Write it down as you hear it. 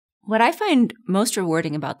What I find most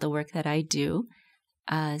rewarding about the work that I do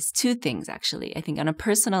is two things, actually. I think on a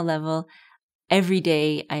personal level, every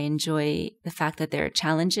day I enjoy the fact that there are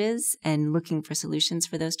challenges and looking for solutions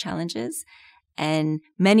for those challenges, and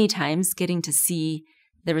many times getting to see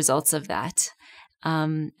the results of that.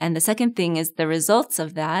 And the second thing is the results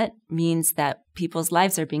of that means that people's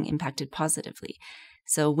lives are being impacted positively.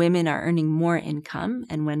 So women are earning more income,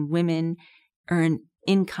 and when women earn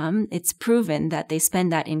income, it's proven that they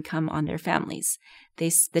spend that income on their families.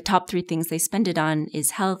 The top three things they spend it on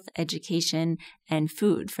is health, education, and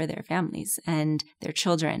food for their families and their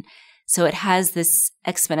children. So it has this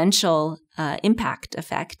exponential impact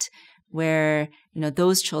effect where,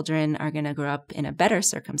 those children are going to grow up in a better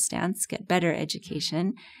circumstance, get better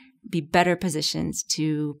education, be better positioned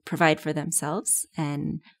to provide for themselves.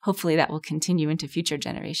 And hopefully that will continue into future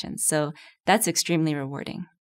generations. So that's extremely rewarding.